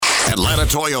Atlanta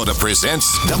Toyota presents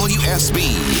WSB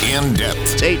In Depth.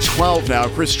 It's 8:12 now.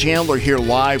 Chris Chandler here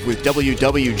live with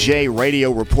WWJ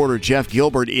radio reporter Jeff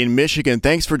Gilbert in Michigan.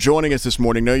 Thanks for joining us this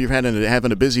morning. I know you've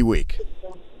having a busy week.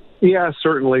 Yeah,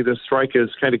 certainly. The strike is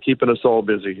kind of keeping us all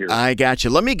busy here. I got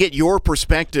you. Let me get your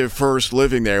perspective first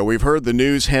living there. We've heard the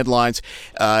news headlines.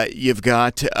 You've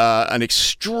got an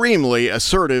extremely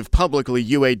assertive, publicly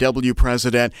UAW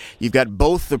president. You've got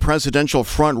both the presidential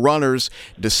front runners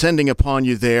descending upon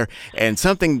you there, and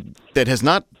something that has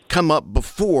not come up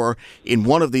before in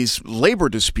one of these labor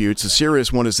disputes, a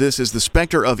serious one as this, is the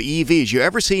specter of EVs. You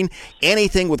ever seen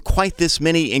anything with quite this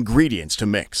many ingredients to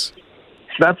mix?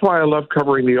 That's why I love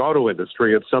covering the auto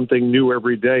industry. It's something new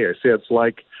every day. I say it's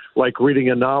like reading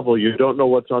a novel. You don't know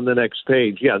what's on the next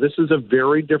page. Yeah, this is a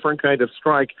very different kind of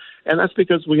strike, and that's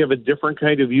because we have a different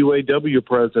kind of UAW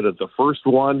president, the first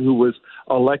one who was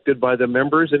elected by the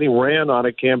members, and he ran on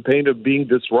a campaign of being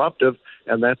disruptive,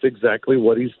 and that's exactly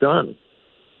what he's done.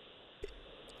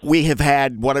 We have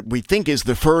had what we think is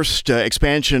the first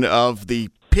expansion of the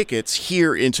pickets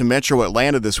here into Metro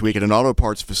Atlanta this week at an auto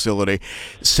parts facility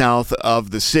south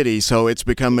of the city. So it's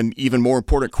become an even more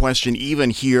important question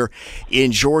even here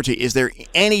in Georgia. Is there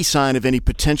any sign of any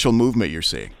potential movement you're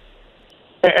seeing?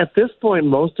 At this point,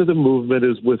 most of the movement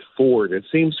is with Ford. It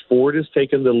seems Ford has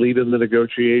taken the lead in the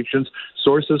negotiations.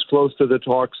 Sources close to the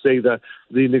talks say that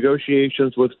the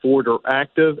negotiations with Ford are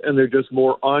active and they're just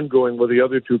more ongoing with the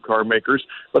other two car makers.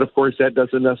 But, of course, that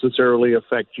doesn't necessarily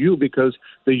affect you because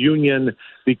the union,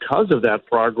 because of that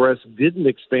progress, didn't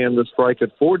expand the strike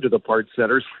at Ford to the parts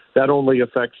centers. That only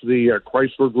affects the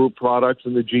Chrysler Group products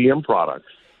and the GM products.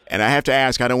 And I have to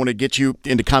ask, I don't want to get you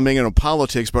into commenting on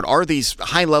politics, but are these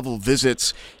high-level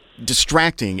visits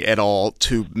distracting at all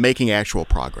to making actual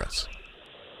progress?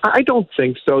 I don't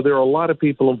think so. There are a lot of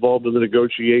people involved in the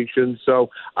negotiations, so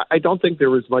I don't think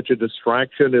there is much a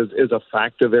distraction as a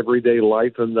fact of everyday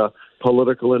life and the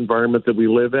political environment that we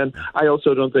live in. I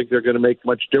also don't think they're going to make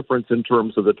much difference in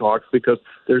terms of the talks because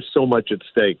there's so much at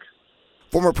stake.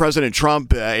 Former President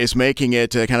Trump is making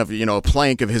it kind of, a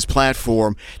plank of his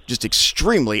platform, just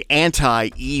extremely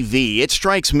anti-EV. It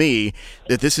strikes me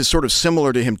that this is sort of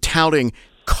similar to him touting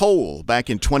coal back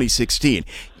in 2016.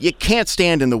 You can't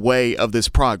stand in the way of this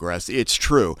progress. It's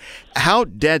true. How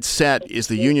dead set is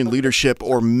the union leadership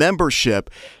or membership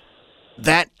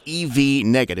that EV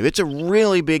negative? It's a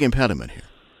really big impediment here.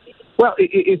 Well,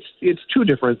 it's two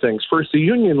different things. First, the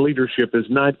union leadership is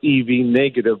not EV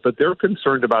negative, but they're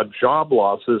concerned about job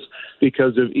losses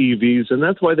because of EVs, and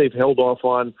that's why they've held off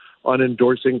on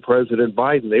endorsing President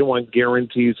Biden. They want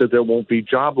guarantees that there won't be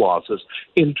job losses.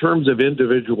 In terms of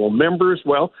individual members,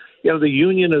 well, the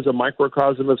union is a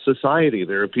microcosm of society.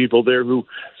 There are people there who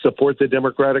support the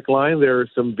Democratic line. There are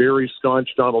some very staunch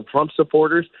Donald Trump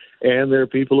supporters, and there are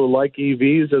people who like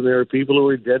EVs, and there are people who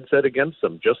are dead set against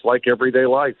them, just like everyday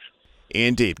life.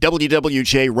 Indeed.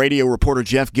 WWJ radio reporter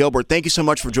Jeff Gilbert, thank you so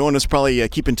much for joining us. Probably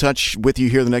keep in touch with you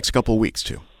here the next couple of weeks,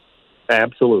 too.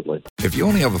 Absolutely. If you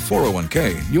only have a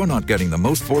 401k, you're not getting the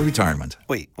most for retirement.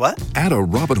 Wait, what? Add a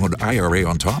Robinhood IRA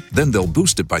on top, then they'll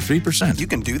boost it by 3%. You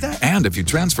can do that? And if you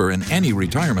transfer in any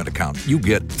retirement account, you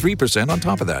get 3% on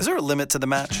top of that. Is there a limit to the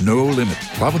match? No limit.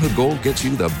 Robinhood Gold gets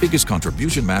you the biggest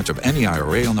contribution match of any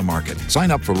IRA on the market.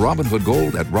 Sign up for Robinhood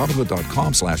Gold at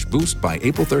Robinhood.com/boost by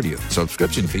April 30th.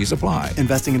 Subscription fees apply.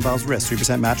 Investing involves risk.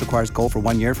 3% match requires gold for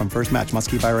 1 year from first match. Must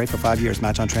keep IRA for 5 years.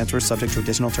 Match on transfers subject to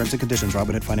additional terms and conditions.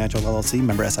 Robinhood Financial LLC,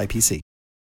 member SIPC.